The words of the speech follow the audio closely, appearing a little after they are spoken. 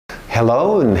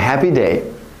Hello and happy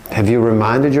day. Have you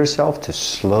reminded yourself to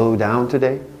slow down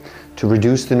today? To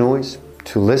reduce the noise?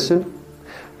 To listen?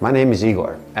 My name is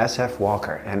Igor S.F.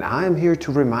 Walker, and I am here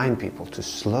to remind people to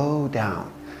slow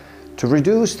down, to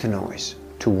reduce the noise,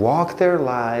 to walk their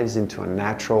lives into a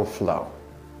natural flow.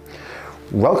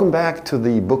 Welcome back to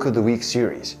the Book of the Week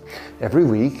series. Every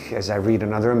week, as I read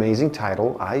another amazing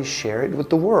title, I share it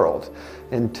with the world.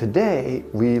 And today,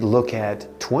 we look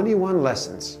at 21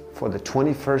 Lessons for the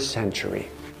 21st Century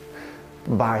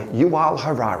by Yuval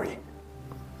Harari.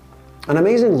 An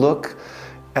amazing look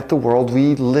at the world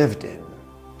we lived in,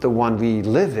 the one we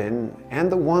live in,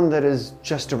 and the one that is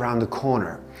just around the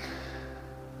corner.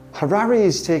 Harari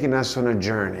has taken us on a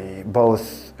journey,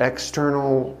 both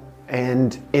external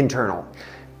and internal.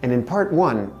 And in part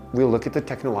one, we'll look at the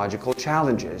technological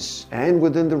challenges and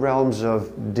within the realms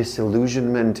of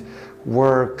disillusionment,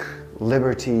 work,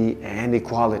 liberty, and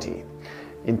equality.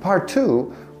 In part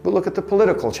two, we'll look at the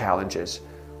political challenges.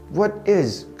 What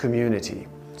is community,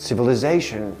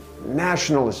 civilization,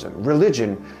 nationalism,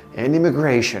 religion, and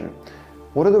immigration?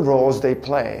 What are the roles they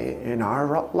play in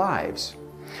our lives?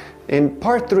 In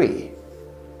part three,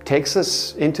 takes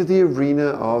us into the arena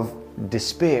of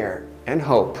despair and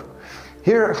hope.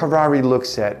 Here, Harari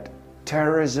looks at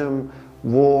terrorism,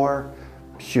 war,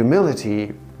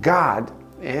 humility, God,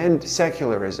 and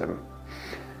secularism.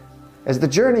 As the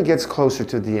journey gets closer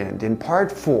to the end, in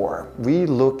part four, we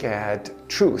look at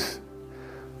truth,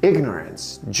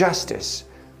 ignorance, justice,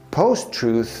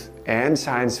 post-truth, and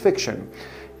science fiction.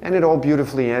 And it all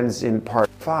beautifully ends in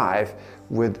part five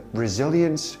with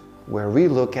resilience, where we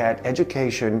look at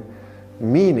education,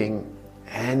 meaning,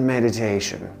 and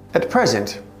meditation. At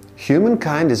present,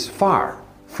 humankind is far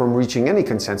from reaching any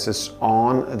consensus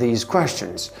on these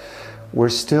questions. We're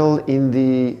still in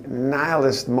the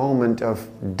nihilist moment of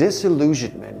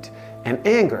disillusionment and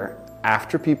anger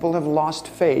after people have lost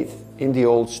faith in the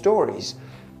old stories,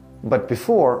 but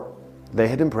before they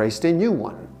had embraced a new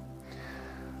one.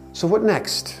 So what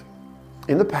next?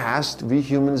 In the past, we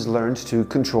humans learned to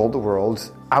control the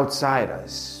world outside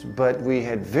us, but we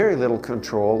had very little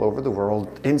control over the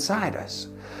world inside us.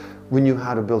 We knew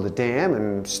how to build a dam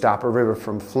and stop a river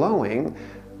from flowing,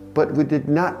 but we did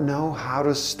not know how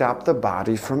to stop the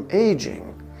body from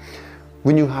aging.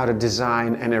 We knew how to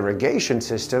design an irrigation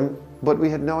system, but we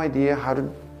had no idea how to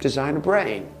design a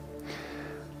brain.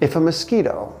 If a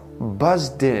mosquito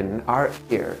buzzed in our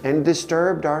ear and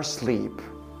disturbed our sleep,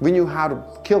 we knew how to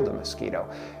kill the mosquito.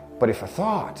 But if a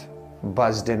thought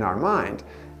buzzed in our mind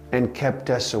and kept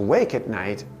us awake at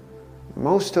night,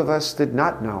 most of us did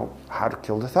not know how to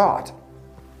kill the thought.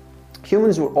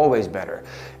 Humans were always better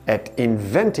at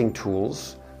inventing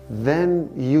tools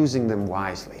than using them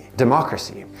wisely.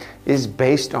 Democracy is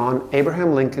based on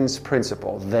Abraham Lincoln's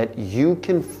principle that you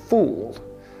can fool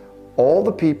all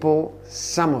the people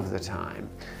some of the time.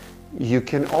 You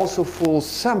can also fool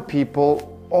some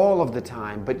people all of the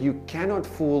time, but you cannot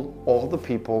fool all the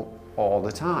people all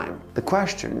the time. The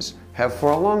questions have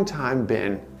for a long time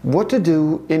been what to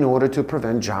do in order to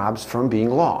prevent jobs from being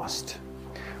lost,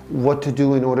 what to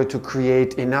do in order to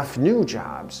create enough new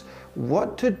jobs,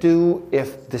 what to do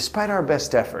if, despite our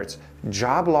best efforts,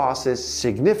 job losses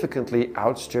significantly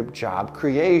outstrip job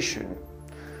creation.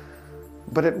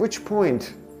 But at which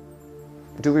point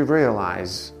do we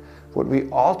realize what we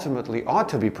ultimately ought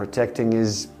to be protecting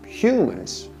is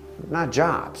humans, not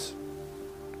jobs?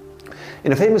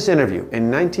 In a famous interview in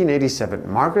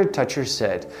 1987, Margaret Thatcher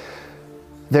said,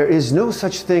 "There is no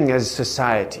such thing as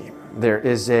society. There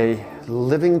is a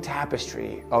living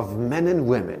tapestry of men and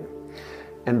women,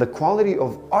 and the quality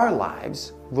of our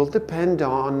lives will depend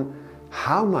on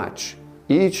how much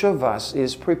each of us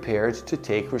is prepared to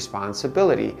take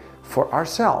responsibility for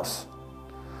ourselves."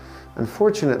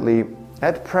 Unfortunately,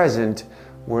 at present,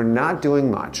 we're not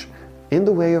doing much in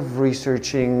the way of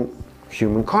researching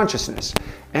human consciousness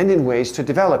and in ways to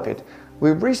develop it.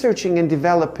 We're researching and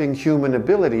developing human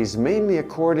abilities mainly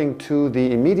according to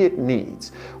the immediate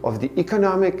needs of the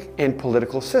economic and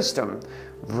political system,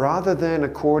 rather than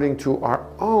according to our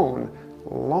own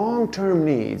long-term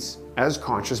needs as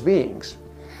conscious beings.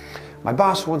 My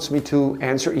boss wants me to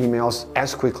answer emails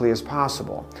as quickly as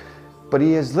possible, but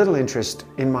he has little interest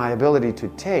in my ability to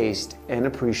taste and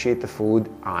appreciate the food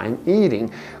I'm eating.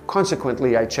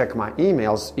 Consequently, I check my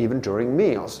emails even during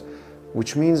meals,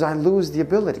 which means I lose the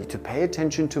ability to pay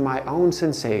attention to my own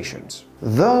sensations.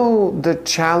 Though the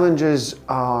challenges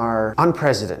are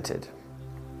unprecedented,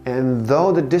 and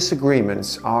though the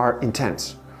disagreements are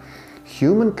intense,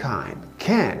 humankind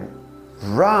can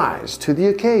rise to the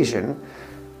occasion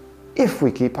if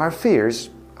we keep our fears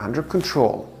under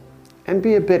control and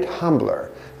be a bit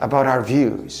humbler about our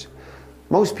views,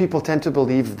 Most people tend to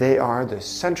believe they are the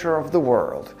center of the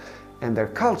world, and their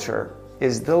culture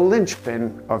is the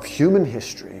linchpin of human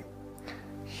history.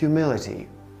 Humility.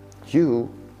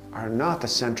 You are not the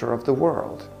center of the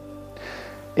world.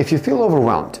 If you feel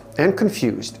overwhelmed and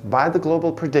confused by the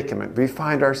global predicament we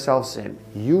find ourselves in,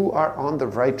 you are on the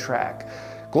right track.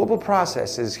 Global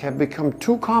processes have become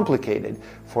too complicated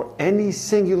for any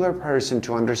singular person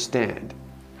to understand.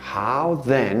 How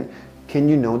then can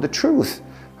you know the truth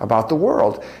about the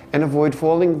world and avoid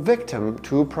falling victim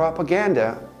to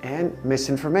propaganda and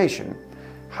misinformation?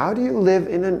 How do you live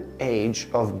in an age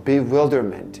of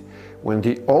bewilderment when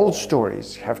the old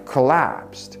stories have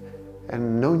collapsed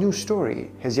and no new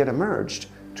story has yet emerged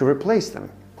to replace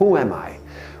them? Who am I?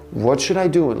 What should I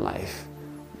do in life?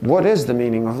 What is the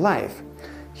meaning of life?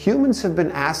 Humans have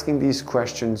been asking these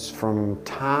questions from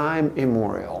time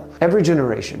immemorial. Every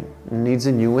generation needs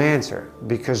a new answer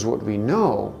because what we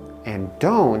know and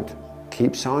don't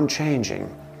keeps on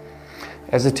changing.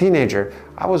 As a teenager,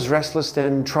 I was restless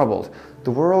and troubled.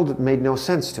 The world made no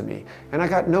sense to me, and I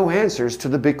got no answers to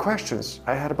the big questions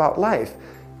I had about life.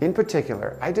 In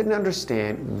particular, I didn't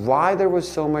understand why there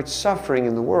was so much suffering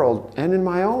in the world and in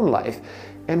my own life,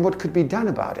 and what could be done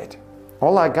about it.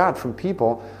 All I got from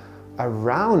people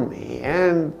around me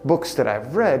and books that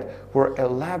I've read were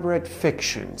elaborate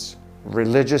fictions,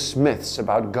 religious myths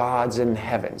about gods and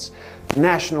heavens,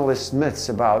 nationalist myths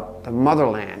about the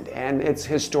motherland and its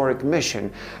historic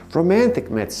mission,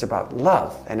 romantic myths about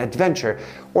love and adventure,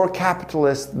 or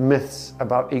capitalist myths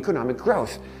about economic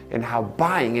growth and how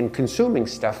buying and consuming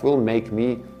stuff will make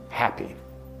me happy.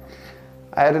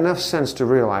 I had enough sense to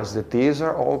realize that these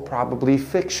are all probably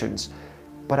fictions,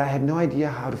 but I had no idea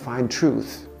how to find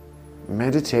truth.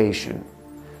 Meditation.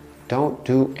 Don't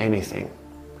do anything.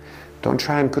 Don't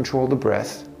try and control the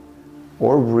breath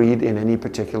or read in any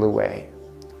particular way.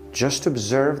 Just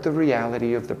observe the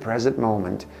reality of the present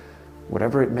moment,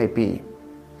 whatever it may be.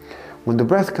 When the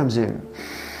breath comes in,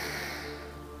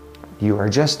 you are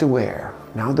just aware.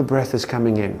 Now the breath is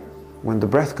coming in. When the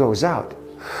breath goes out,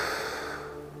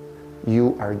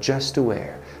 you are just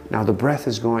aware. Now the breath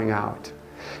is going out.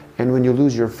 And when you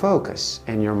lose your focus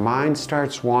and your mind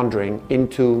starts wandering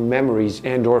into memories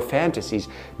and or fantasies,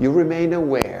 you remain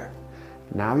aware.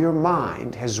 Now your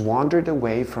mind has wandered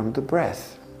away from the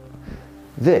breath.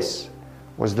 This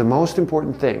was the most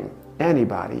important thing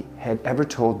anybody had ever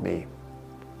told me.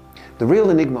 The real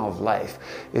enigma of life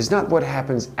is not what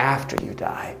happens after you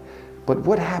die, but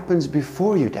what happens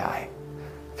before you die.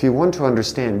 If you want to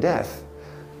understand death,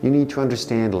 you need to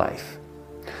understand life.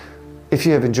 If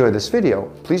you have enjoyed this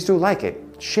video, please do like it,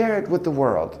 share it with the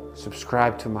world,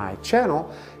 subscribe to my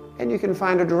channel, and you can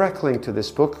find a direct link to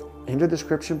this book in the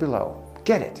description below.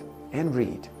 Get it and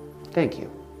read. Thank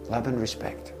you. Love and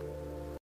respect.